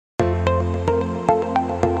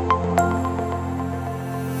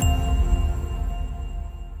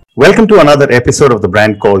Welcome to another episode of The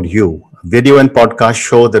Brand Called You, a video and podcast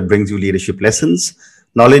show that brings you leadership lessons,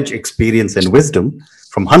 knowledge, experience, and wisdom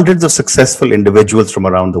from hundreds of successful individuals from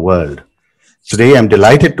around the world. Today, I'm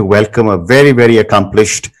delighted to welcome a very, very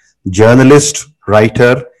accomplished journalist,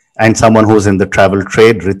 writer, and someone who's in the travel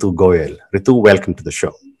trade, Ritu Goyal. Ritu, welcome to the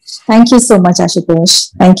show. Thank you so much,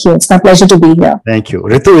 Ashutosh. Thank you. It's my pleasure to be here. Thank you.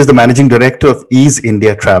 Ritu is the managing director of Ease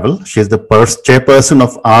India Travel. She is the chairperson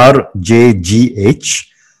of RJGH,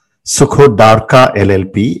 Sukhodarka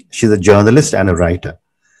LLP. She's a journalist and a writer.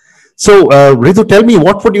 So, Ritu, tell me,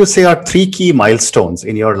 what would you say are three key milestones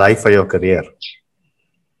in your life or your career?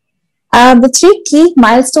 The three key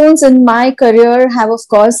milestones in my career have, of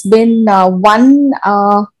course, been one.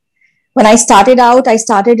 When I started out, I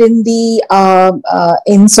started in the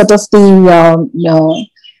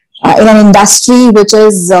in an industry which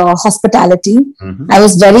is hospitality. Mm-hmm. I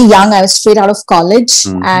was very young. I was straight out of college,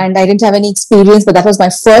 mm-hmm. and I didn't have any experience, but that was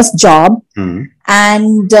my first job. Mm-hmm.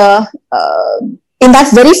 And in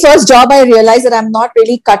that very first job, I realized that I'm not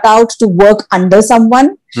really cut out to work under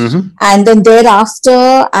someone. Mm-hmm. And then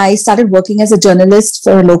thereafter, I started working as a journalist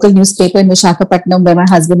for a local newspaper in Visakhapatnam, where my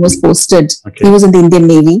husband was posted. Okay. He was in the Indian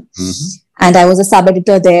Navy. Mm-hmm. And I was a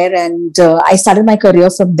sub-editor there, and I started my career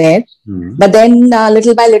from there. Mm-hmm. But then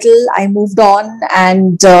little by little, I moved on,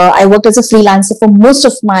 and I worked as a freelancer for most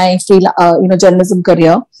of my journalism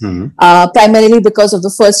career, mm-hmm. Primarily because of the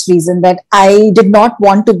first reason that I did not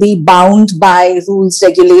want to be bound by rules,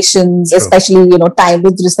 regulations, sure. especially time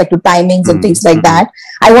with respect to timings mm-hmm. and things like mm-hmm. that.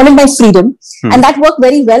 I wanted my freedom, mm-hmm. and that worked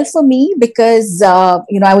very well for me because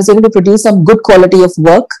I was able to produce some good quality of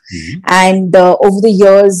work, mm-hmm. and over the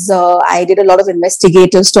years, I did a lot of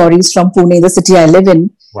investigative stories from Pune, the city I live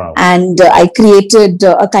in. Wow. And I created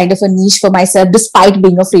a kind of a niche for myself despite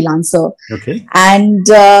being a freelancer. Okay. And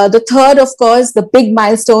the third, of course, the big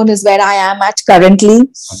milestone is where I am at currently.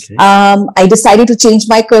 Okay. I decided to change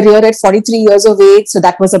my career at 43 years of age. So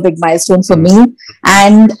that was a big milestone for me.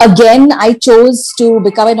 And again, I chose to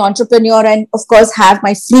become an entrepreneur and, of course, have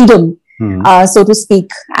my freedom, so to speak,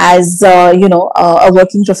 as, a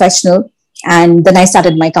working professional. And then I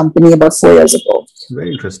started my company about 4 years ago.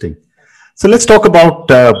 Very interesting. So let's talk about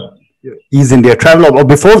Ease India Travel. Or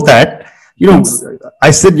before that, yes. I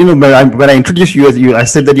said, when I introduced you, I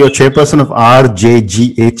said that you're chairperson of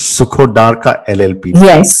RJGH Sukhodarka LLP.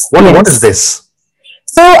 Yes. What is this?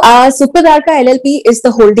 So Sukhodarka LLP is the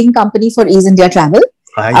holding company for Ease India Travel.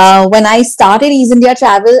 When I started Ease India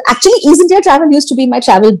Travel, actually Ease India Travel used to be my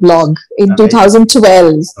travel blog in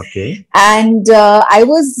 2012. Okay. And I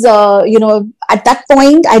was, at that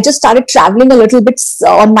point, I just started traveling a little bit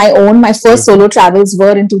on my own. My first solo travels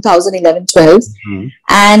were in 2011-12. Mm-hmm.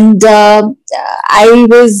 And I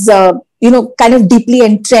was, kind of deeply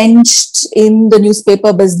entrenched in the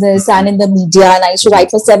newspaper business and in the media. And I used to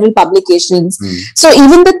write for several publications. So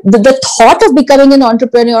even the thought of becoming an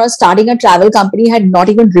entrepreneur or starting a travel company had not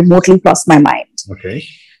even remotely crossed my mind. Okay.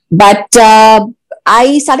 But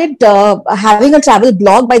I started having a travel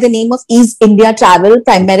blog by the name of Ease India Travel,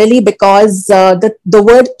 primarily because the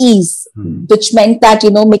word ease, which meant that,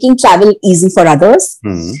 making travel easy for others.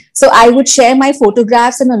 So I would share my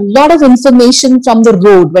photographs and a lot of information from the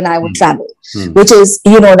road when I would travel, which is,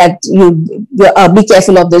 that you be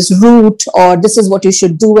careful of this route, or this is what you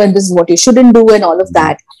should do and this is what you shouldn't do, and all of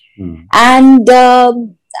that.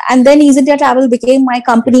 And then Ease India Travel became my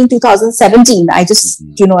company in 2017. I just,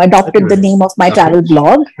 adopted the name of my travel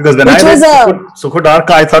blog. Because when I read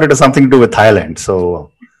Sukhodarka, I thought it was something to do with Thailand.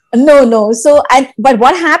 So No. So, but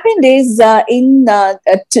what happened is in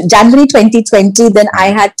January 2020, then I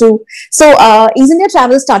had to. So, Ease India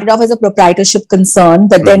Travel started off as a proprietorship concern,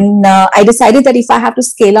 but then I decided that if I have to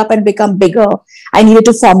scale up and become bigger, I needed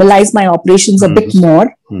to formalize my operations a bit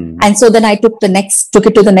more. And so then I took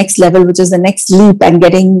it to the next level, which is the next leap, and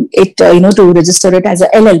getting it, to register it as a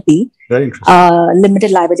LLP, very interesting,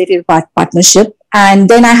 limited liability partnership. And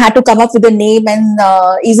then I had to come up with a name, and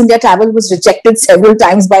Ease India Travel was rejected several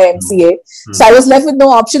times by MCA. So I was left with no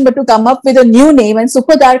option but to come up with a new name. And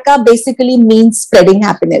Sukhodarka basically means spreading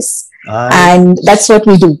happiness. And that's what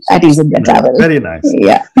we do at Ease India Travel. Very nice.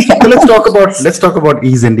 Yeah. So let's talk about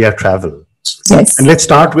Ease India Travel. Yes. And let's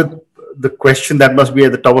start with the question that must be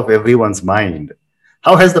at the top of everyone's mind.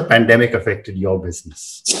 How has the pandemic affected your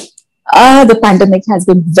business? The pandemic has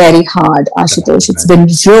been very hard, Ashutosh. It's been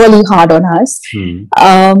really hard on us.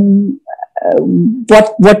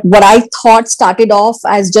 What I thought started off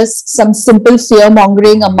as just some simple fear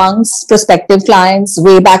mongering amongst prospective clients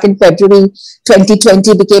way back in February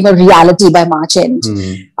 2020 became a reality by March end.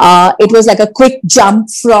 It was like a quick jump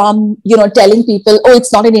from, telling people, oh,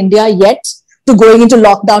 it's not in India yet, to going into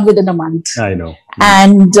lockdown within a month. I know.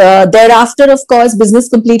 And thereafter, of course, business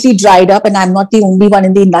completely dried up, and I'm not the only one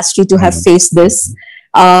in the industry to have faced this.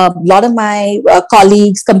 A lot of my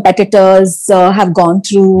colleagues, competitors have gone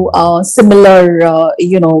through similar,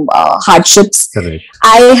 hardships. Correct.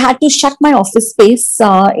 I had to shut my office space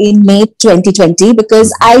in May 2020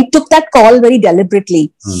 because I took that call very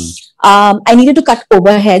deliberately. I needed to cut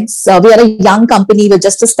overheads. We are a young company, we're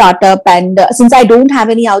just a startup, and since I don't have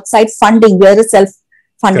any outside funding, we're a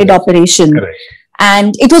self-funded operation. Correct.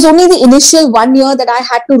 And it was only the initial 1 year that I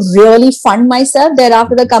had to really fund myself.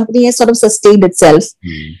 Thereafter, the company has sort of sustained itself.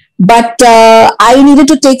 But I needed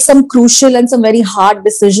to take some crucial and some very hard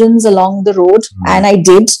decisions along the road, and I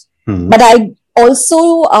did. But I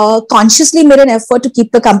also consciously made an effort to keep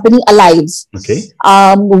the company alive. Okay.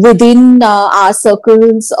 Within our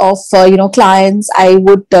circles of clients, I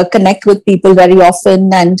would connect with people very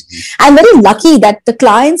often, and I'm very lucky that the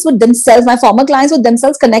clients would themselves, my former clients would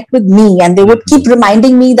themselves connect with me, and they would keep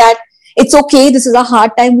reminding me that it's okay, this is a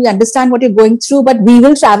hard time, we understand what you're going through, but we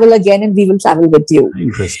will travel again and we will travel with you.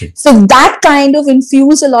 Interesting. So that kind of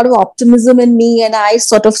infused a lot of optimism in me, and I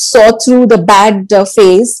sort of saw through the bad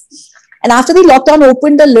phase. And after the lockdown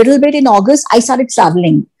opened a little bit in August, I started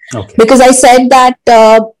traveling. Okay. Because I said that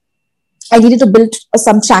I needed to build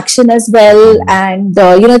some traction as well. And,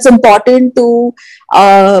 it's important to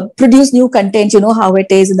produce new content. You know how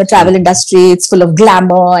it is in the travel industry. It's full of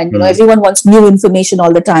glamour and, everyone wants new information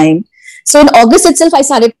all the time. So in August itself, I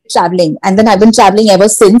started traveling. And then I've been traveling ever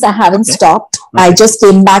since. I haven't stopped. I just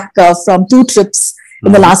came back from 2 trips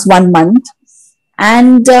in the last 1 month.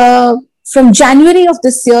 And from January of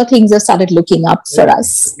this year, things have started looking up for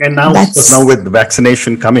us. And now with the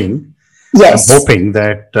vaccination coming, yes, I'm hoping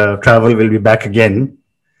that travel will be back again.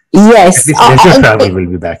 Yes. At least leisure travel will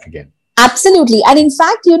be back again. Absolutely. And in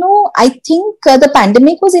fact, I think the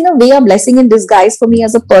pandemic was in a way a blessing in disguise for me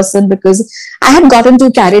as a person, because I had gotten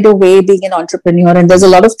too carried away being an entrepreneur. And there's a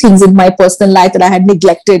lot of things in my personal life that I had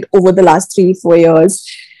neglected over the last 3-4 years.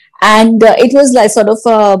 And it was like sort of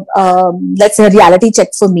let's say a reality check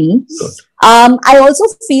for me. I also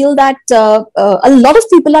feel that a lot of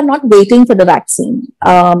people are not waiting for the vaccine.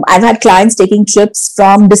 I've had clients taking trips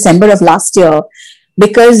from December of last year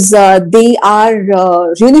because they are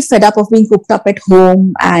really fed up of being cooped up at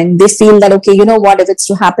home, and they feel that, okay, you know what, if it's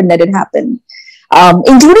to happen, let it happen.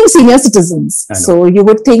 Including senior citizens. So you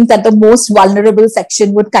would think that the most vulnerable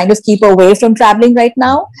section would kind of keep away from traveling right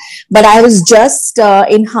now. But I was just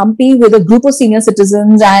in Hampi with a group of senior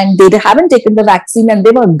citizens, and they haven't taken the vaccine, and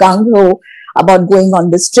they were gung-ho about going on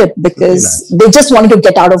this trip because they just wanted to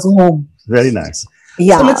get out of home. Very nice.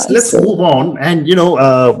 Yeah. So let's move on. And,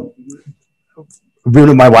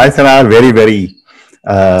 my wife and I are very, very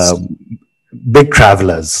big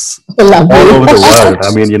travelers all over the world.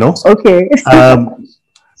 I mean, Okay.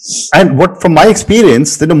 And from my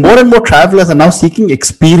experience, more and more travelers are now seeking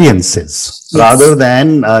experiences rather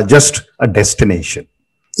than just a destination.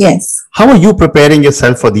 Yes. How are you preparing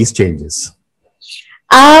yourself for these changes?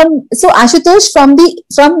 So Ashutosh,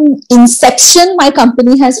 from inception, my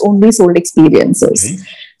company has only sold experiences. Okay.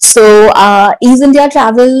 So Ease India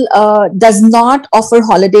Travel does not offer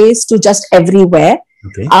holidays to just everywhere.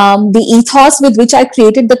 Okay. The ethos with which I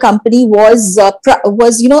created the company was I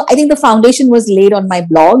think the foundation was laid on my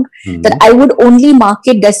blog that I would only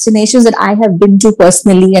market destinations that I have been to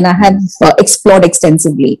personally and I have explored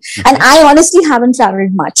extensively. And I honestly haven't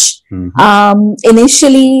traveled much.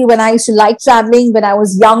 Initially, when I used to like traveling, when I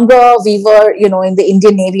was younger, we were, in the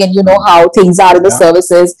Indian Navy, and you know how things are in the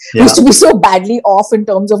services. We used to be so badly off in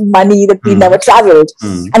terms of money that we never traveled.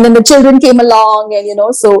 And then the children came along,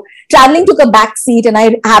 and so traveling took a back seat, and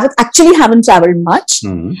I haven't traveled much.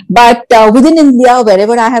 But within India,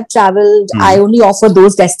 wherever I have traveled, I only offer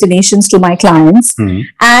those destinations to my clients.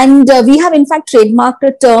 And we have in fact trademarked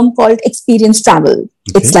a term called experience travel.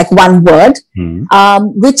 Okay. It's like one word,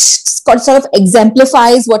 which sort of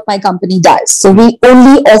exemplifies what my company does. So we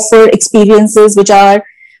only offer experiences which are,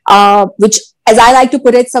 which, as I like to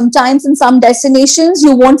put it, sometimes in some destinations,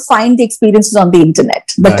 you won't find the experiences on the internet,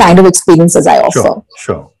 the kind of experiences I offer.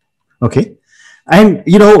 Sure. Okay. And,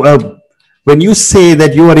 when you say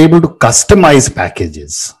that you are able to customize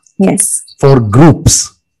packages for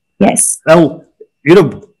groups. Yes. Now,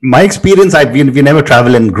 my experience, we never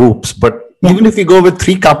travel in groups, but even if you go with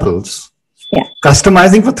 3 couples,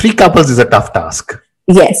 customizing for 3 couples is a tough task.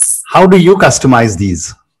 Yes. How do you customize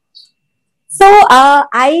these? So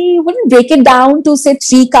I wouldn't break it down to say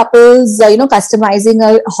 3 couples, customizing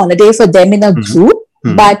a holiday for them in a group.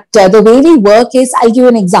 But the way we work is, I'll give you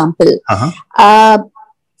an example.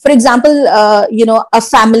 for example, a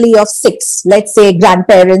family of 6, let's say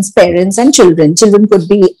grandparents, parents, and children. Children could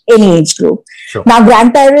be any age group. Sure. Now,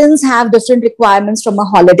 grandparents have different requirements from a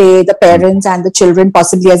holiday. The parents and the children,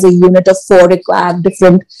 possibly as a unit of 4, have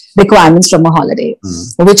different requirements from a holiday,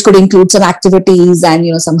 which could include some activities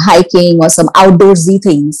and, some hiking or some outdoorsy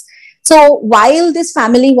things. So while this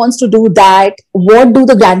family wants to do that, what do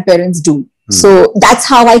the grandparents do? So that's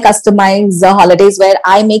how I customize holidays, where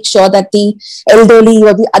I make sure that the elderly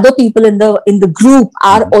or the other people in the group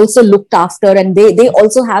are also looked after, and they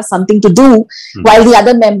also have something to do while the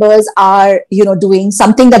other members are, doing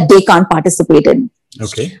something that they can't participate in.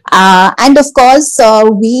 Okay. And of course,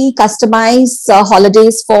 we customize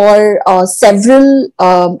holidays for several,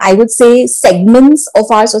 I would say, segments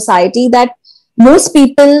of our society that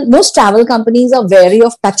most travel companies are wary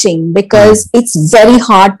of touching, because it's very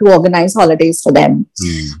hard to organize holidays for them.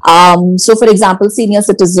 So, for example, senior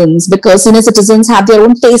citizens, because senior citizens have their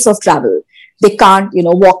own pace of travel. They can't,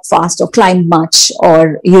 walk fast or climb much,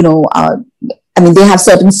 or, they have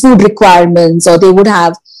certain food requirements, or they would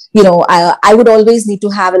have, I would always need to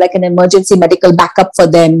have like an emergency medical backup for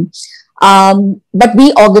them. But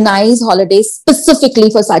we organize holidays specifically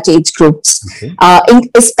for such age groups,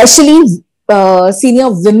 especially senior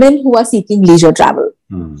women who are seeking leisure travel.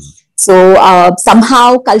 So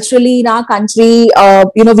somehow culturally in our country,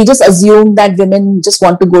 we just assume that women just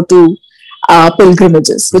want to go to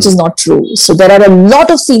pilgrimages, which is not true. So there are a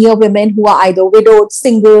lot of senior women who are either widowed,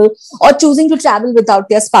 single, or choosing to travel without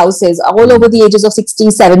their spouses, all over the ages of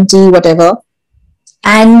 60, 70, whatever.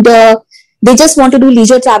 And they just want to do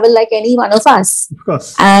leisure travel like any one of us. Of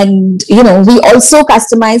course. And, we also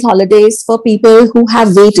customize holidays for people who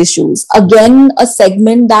have weight issues. Again, a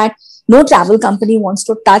segment that no travel company wants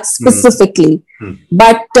to touch specifically.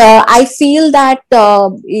 But I feel that,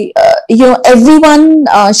 everyone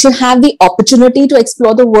should have the opportunity to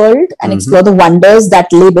explore the world and explore the wonders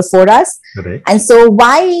that lay before us. Correct. And so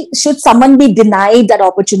why should someone be denied that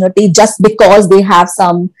opportunity just because they have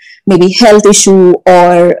some maybe health issue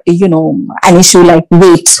or, an issue like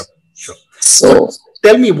weight? Sure. So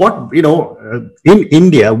tell me what, in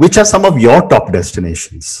India, which are some of your top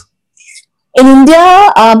destinations? In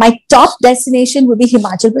India, my top destination would be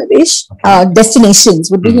Himachal Pradesh.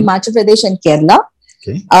 Destinations would be Himachal Pradesh and Kerala.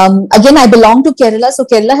 Okay. Again, I belong to Kerala, so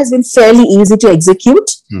Kerala has been fairly easy to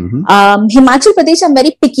execute. Himachal Pradesh, I'm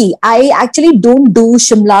very picky. I actually don't do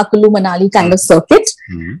Shimla, Kullu, Manali kind of circuit.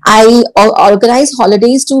 I organize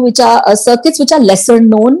holidays to which are circuits which are lesser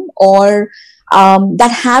known, or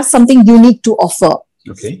that have something unique to offer.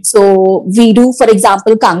 Okay. So we do, for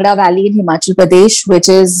example, Kangra Valley in Himachal Pradesh, which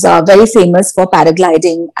is very famous for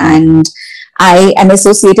paragliding, and I am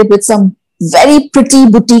associated with some very pretty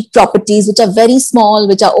boutique properties which are very small,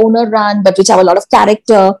 which are owner run, but which have a lot of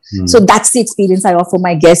character. So that's the experience I offer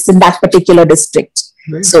my guests in that particular district.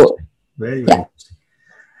 Very Very interesting.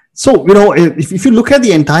 So, if you look at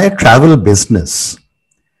the entire travel business,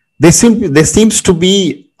 there seems to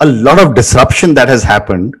be a lot of disruption that has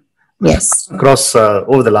happened. Yes. Across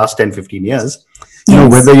over the last 10, 15 years.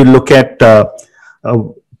 Whether you look at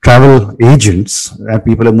travel agents,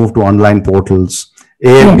 people have moved to online portals,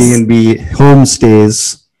 Airbnb,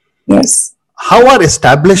 homestays. Yes. How are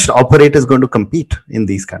established operators going to compete in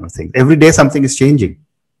these kind of things? Every day something is changing.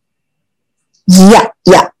 Yeah,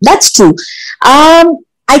 that's true.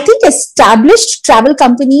 I think established travel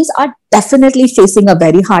companies are definitely facing a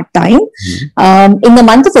very hard time. In the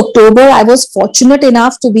month of October, I was fortunate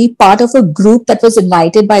enough to be part of a group that was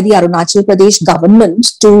invited by the Arunachal Pradesh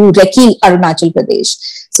government to Recce, Arunachal Pradesh.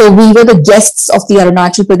 So we were the guests of the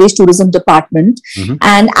Arunachal Pradesh Tourism Department,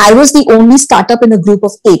 and I was the only startup in a group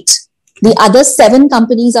of 8. The other 7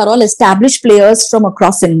 companies are all established players from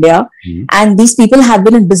across India, and these people have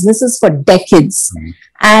been in businesses for decades.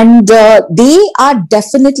 And they are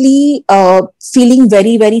definitely feeling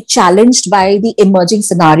very, very challenged by the emerging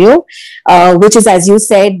scenario, which is, as you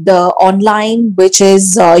said, the online, which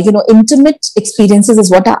is, intimate experiences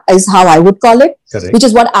is how I would call it, Correct. Which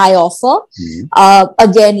is what I offer.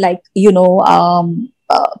 Again, like,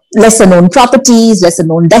 lesser known properties, lesser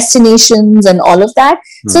known destinations, and all of that.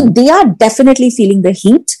 So they are definitely feeling the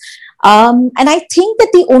heat. And I think that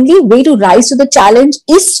the only way to rise to the challenge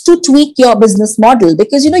is to tweak your business model,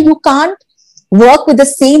 because, you can't work with the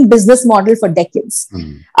same business model for decades.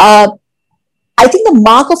 I think the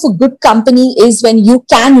mark of a good company is when you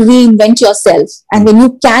can reinvent yourself and when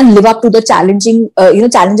you can live up to the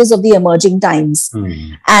challenges of the emerging times.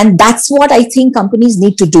 And that's what I think companies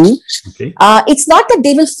need to do. Okay. It's not that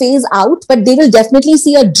they will phase out, but they will definitely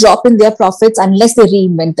see a drop in their profits unless they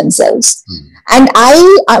reinvent themselves. And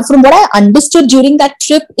from what I understood during that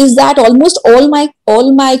trip, is that almost all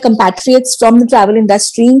my compatriots from the travel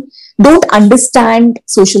industry don't understand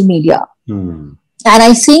social media. And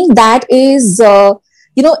I think that is, now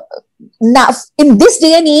in this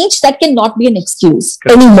day and age, that cannot be an excuse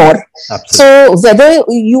anymore. Absolutely. So whether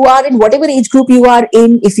you are in whatever age group you are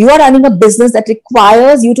in, if you are running a business that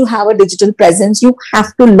requires you to have a digital presence, you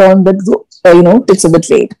have to learn the tricks of the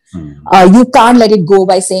trade. You can't let it go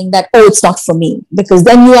by saying that, oh, it's not for me, because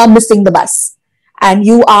then you are missing the bus and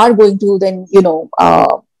you are going to then,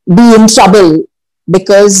 be in trouble,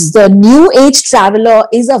 because the new age traveler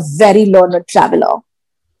is a very learned traveler.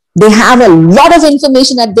 They have a lot of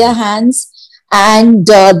information at their hands, and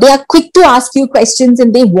they are quick to ask you questions,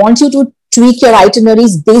 and they want you to tweak your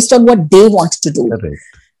itineraries based on what they want to do. Correct.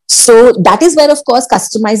 So that is where, of course,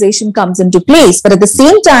 customization comes into place. But at the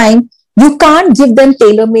same time, you can't give them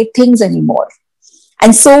tailor-made things anymore.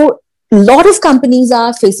 And so a lot of companies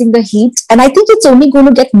are facing the heat, and I think it's only going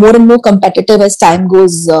to get more and more competitive as time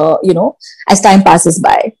goes, as time passes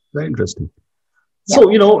by. Very interesting. Yeah.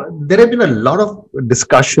 So, there have been a lot of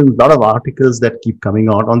discussions, a lot of articles that keep coming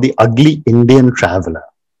out on the ugly Indian traveler.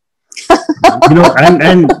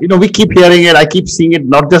 We keep hearing it. I keep seeing it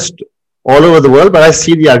not just all over the world, but I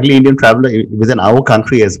see the ugly Indian traveler within our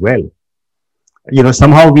country as well.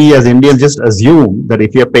 Somehow we as Indians just assume that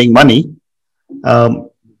if we are paying money,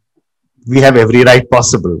 we have every right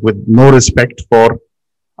possible, with no respect for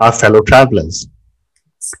our fellow travelers.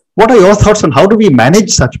 What are your thoughts on how do we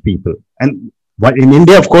manage such people? And in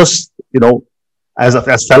India, of course,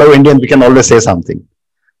 as fellow Indians, we can always say something.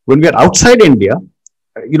 When we are outside India,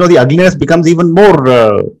 the ugliness becomes even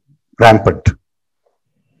more rampant.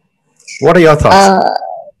 What are your thoughts?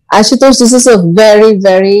 Ashutosh, this is a very,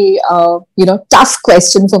 very, tough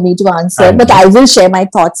question for me to answer, but I will share my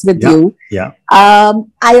thoughts with you. Yeah.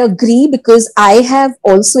 I agree, because I have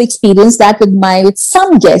also experienced that with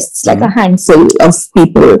some guests, like a handful of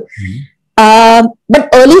people. But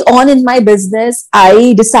early on in my business,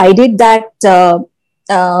 I decided that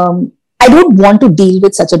I don't want to deal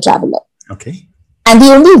with such a traveler. Okay. And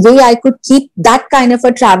the only way I could keep that kind of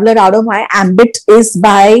a traveler out of my ambit is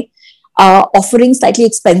by offering slightly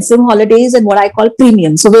expensive holidays and what I call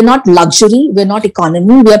premium. So we're not luxury, we're not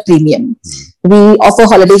economy, we are premium. We offer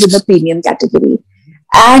holidays in the premium category.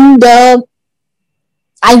 And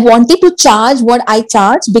I wanted to charge what I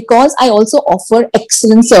charge because I also offer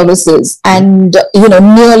excellent services and,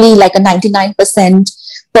 nearly like a 99%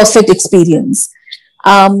 perfect experience.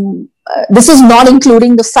 This is not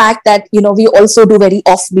including the fact that, we also do very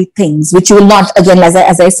offbeat things, which you will not, again,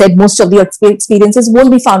 as I said, most of the experiences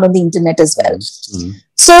won't be found on the internet as well.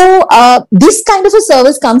 So this kind of a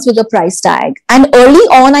service comes with a price tag. And early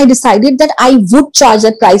on, I decided that I would charge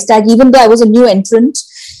that price tag, even though I was a new entrant.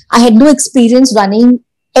 I had no experience running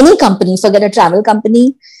any company, forget a travel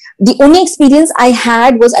company. The only experience I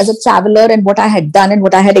had was as a traveler and what I had done and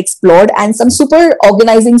what I had explored, and some super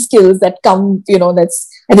organizing skills that come, that's,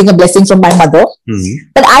 I think, a blessing from my mother.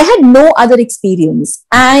 But I had no other experience.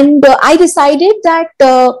 And I decided that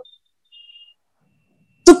to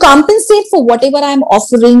compensate for whatever I'm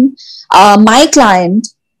offering my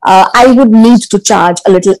client, I would need to charge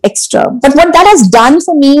a little extra. But what that has done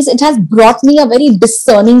for me is it has brought me a very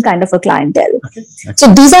discerning kind of a clientele. Okay. So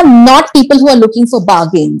these are not people who are looking for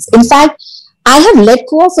bargains. In fact, I have let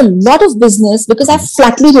go of a lot of business because I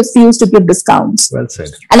flatly refuse to give discounts. Well said.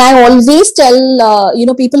 And I always tell,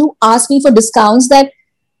 people who ask me for discounts that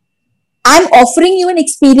I'm offering you an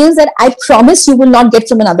experience that I promise you will not get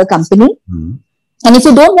from another company. And if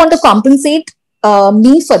you don't want to compensate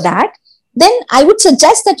me for that, then I would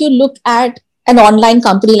suggest that you look at an online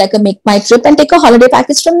company like a Make My Trip and take a holiday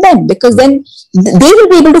package from them, because then they will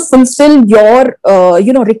be able to fulfill your,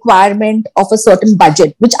 requirement of a certain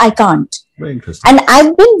budget, which I can't. Very interesting. And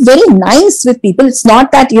I've been very nice with people. It's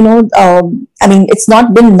not that, it's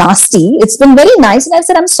not been nasty. It's been very nice. And I've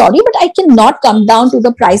said, I'm sorry, but I cannot come down to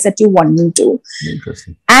the price that you want me to.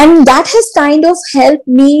 Interesting. And that has kind of helped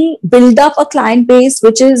me build up a client base,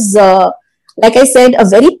 which is, like I said, a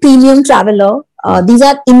very premium traveler. These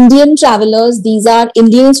are Indian travelers. These are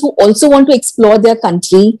Indians who also want to explore their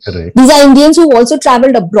country. Correct. These are Indians who also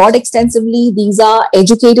traveled abroad extensively. These are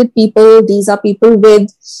educated people. These are people with,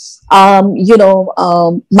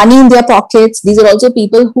 money in their pockets. These are also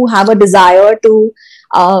people who have a desire to,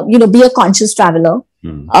 be a conscious traveler.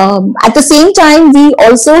 At the same time, we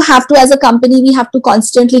also have to, as a company, we have to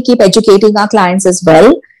constantly keep educating our clients as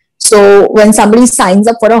well. So when somebody signs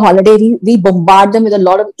up for a holiday, we bombard them with a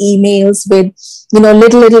lot of emails with,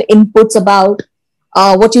 little inputs about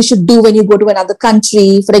what you should do when you go to another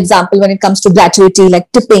country. For example, when it comes to gratuity,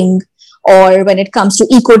 like tipping, or when it comes to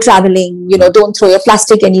eco traveling, don't throw your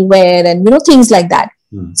plastic anywhere, and things like that.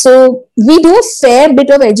 So we do a fair bit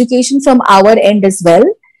of education from our end as well.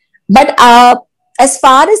 But as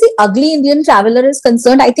far as the ugly Indian traveler is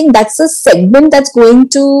concerned, I think that's a segment that's going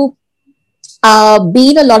to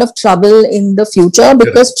be in a lot of trouble in the future,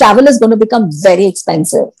 because travel is going to become very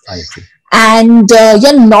expensive. I agree. And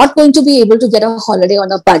you're not going to be able to get a holiday on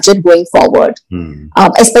a budget going forward,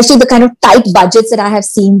 especially the kind of tight budgets that I have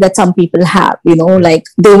seen that some people have, like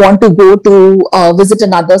they want to go to visit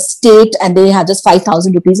another state and they have just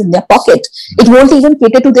 5,000 rupees in their pocket. It won't even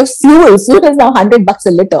cater to their fuel. Fuel is now $100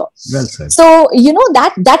 a liter. Well said. So,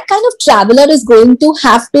 that kind of traveler is going to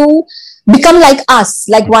have to become like us,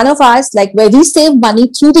 like one of us, like where we save money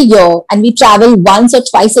through the year and we travel once or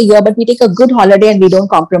twice a year, but we take a good holiday and we don't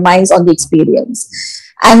compromise on the experience.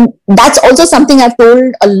 And that's also something I've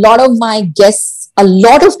told a lot of my guests a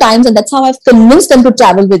lot of times, and that's how I've convinced them to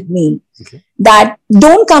travel with me. Okay. That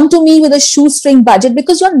don't come to me with a shoestring budget,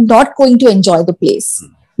 because you're not going to enjoy the place.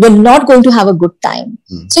 You're not going to have a good time.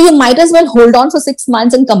 So you might as well hold on for 6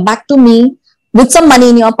 months and come back to me with some money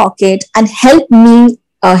in your pocket and help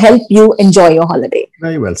you enjoy your holiday.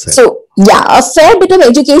 Very well said. So, a fair bit of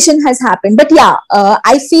education has happened. But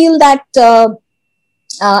I feel that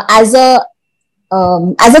as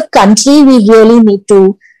a country, we really need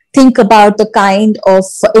to think about the kind of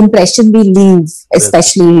impression we leave,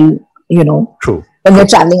 especially, True. when we're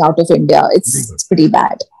traveling out of India. It's pretty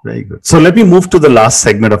bad. Very good. So let me move to the last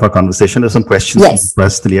segment of our conversation. There's some questions. Yes.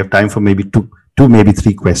 Personally, have time for maybe two, maybe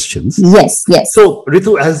three questions. Yes. So,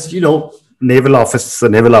 Ritu, as naval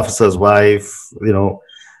officer's wife,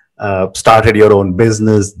 started your own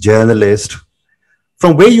business, journalist.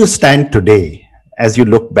 From where you stand today, as you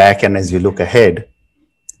look back and as you look ahead,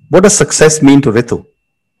 what does success mean to Ritu?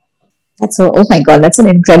 Oh my God, that's an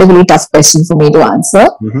incredibly tough question for me to answer.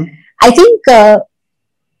 I think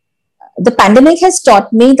the pandemic has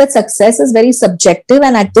taught me that success is very subjective.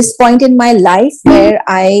 And at this point in my life, where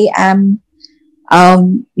I am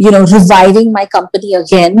reviving my company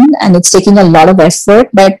again, and it's taking a lot of effort,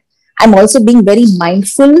 but I'm also being very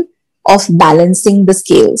mindful of balancing the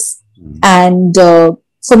scales. And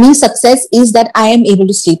for me, success is that I am able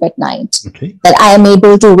to sleep at night, that I am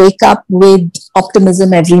able to wake up with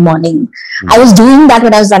optimism every morning. I was doing that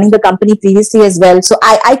when I was running the company previously as well. So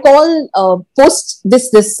I call post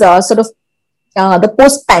this sort of the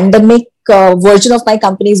post-pandemic version of my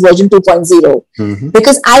company is version 2.0,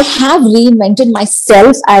 because I have reinvented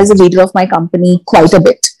myself as a leader of my company quite a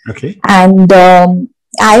bit. And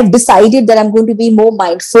I've decided that I'm going to be more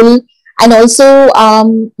mindful and also,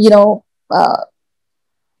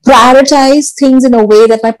 prioritize things in a way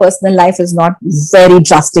that my personal life is not very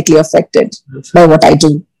drastically affected by what I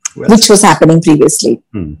do, which was happening previously.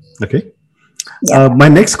 My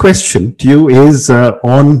next question to you is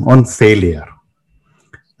on failure.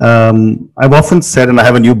 I've often said, and I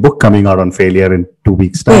have a new book coming out on failure in 2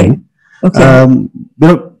 weeks' time.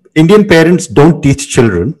 Indian parents don't teach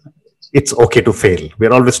children it's okay to fail.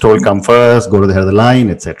 We're always told, come first, go to the head of the line,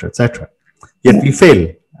 etc., etc. Yet we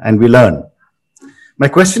fail and we learn. My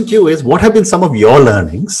question to you is, what have been some of your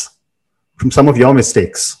learnings from some of your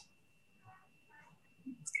mistakes?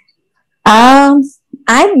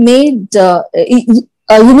 I made, you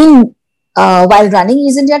mean while running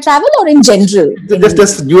East India Travel, or in general?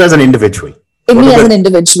 Just you as an individual. Me as an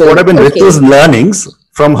individual. What have been Ritu's learnings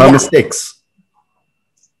from her mistakes?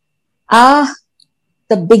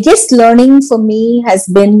 The biggest learning for me has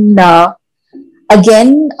been,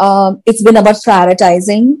 it's been about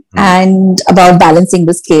prioritizing and about balancing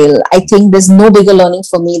the scale. I think there's no bigger learning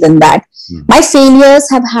for me than that. My failures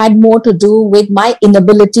have had more to do with my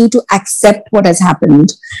inability to accept what has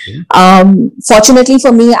happened. Fortunately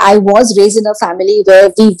for me, I was raised in a family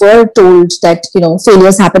where we were told that,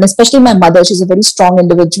 failures happen, especially my mother. She's a very strong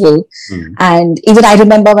individual. And even I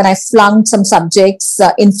remember when I flunked some subjects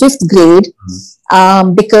in 5th grade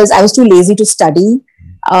because I was too lazy to study.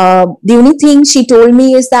 The only thing she told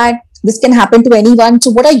me is that this can happen to anyone.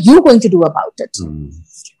 So what are you going to do about it?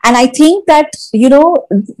 And I think that,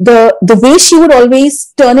 the way she would always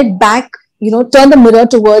turn it back, turn the mirror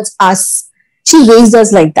towards us, she raised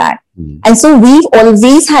us like that. And so we've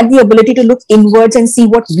always had the ability to look inwards and see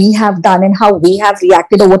what we have done and how we have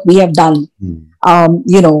reacted or what we have done, and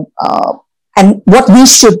what we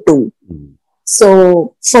should do.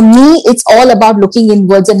 So for me, it's all about looking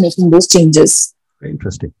inwards and making those changes. Very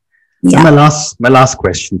interesting. Yeah. And my last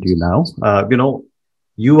question to you now.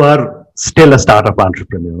 You are still a startup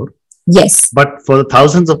entrepreneur. Yes. But for the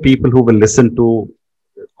thousands of people who will listen to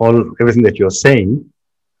everything that you're saying,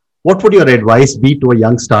 what would your advice be to a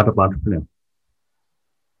young startup entrepreneur?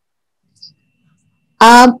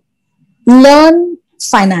 Learn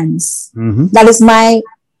finance. That is my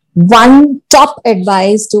one top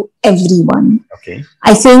advice to everyone. Okay.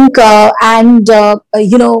 I think,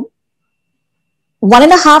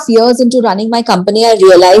 1.5 years into running my company, I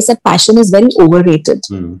realized that passion is very overrated.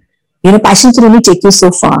 Passion can only take you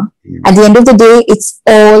so far. At the end of the day, it's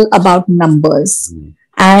all about numbers.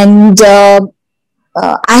 And I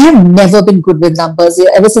have never been good with numbers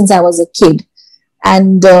ever since I was a kid.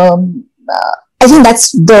 And I think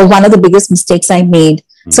that's one of the biggest mistakes I made.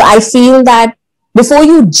 So I feel that before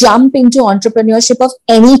you jump into entrepreneurship of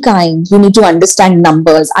any kind, you need to understand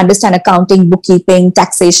numbers, understand accounting, bookkeeping,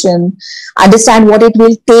 taxation, understand what it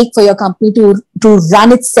will take for your company to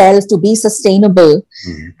run itself, to be sustainable.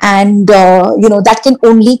 And, that can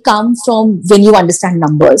only come from when you understand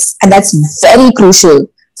numbers. And that's very crucial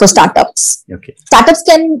for startups. Okay. Startups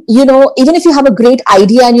can, even if you have a great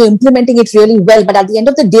idea and you're implementing it really well, but at the end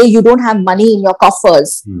of the day, you don't have money in your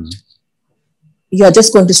coffers. You're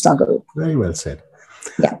just going to struggle. Very well said.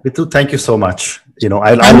 Yeah. Ritu, thank you so much.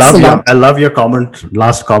 I love your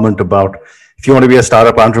last comment about if you want to be a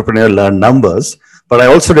startup entrepreneur, learn numbers. But I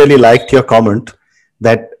also really liked your comment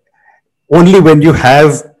that only when you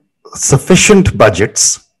have sufficient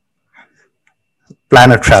budgets,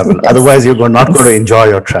 plan a travel. Yes. Otherwise, you're not going to enjoy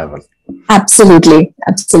your travel. Absolutely.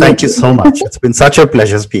 Thank you so much. It's been such a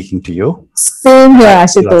pleasure speaking to you. Same here,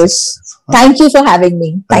 Ashutosh. Thank you for having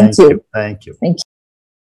me. Thank you. Thank you. Thank you.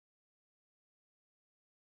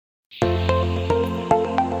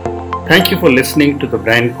 Thank you for listening to the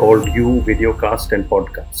Brand Called You videocast and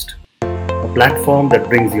podcast, a platform that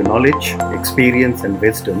brings you knowledge, experience, and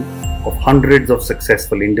wisdom of hundreds of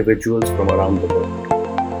successful individuals from around the world.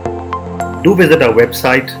 Do visit our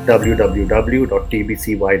website www.tbcy.in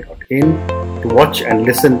to watch and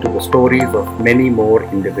listen to the stories of many more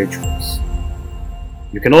individuals.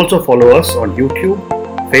 You can also follow us on YouTube,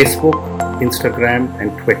 Facebook, Instagram,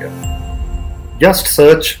 and Twitter. Just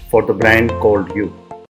search for the Brand Called You.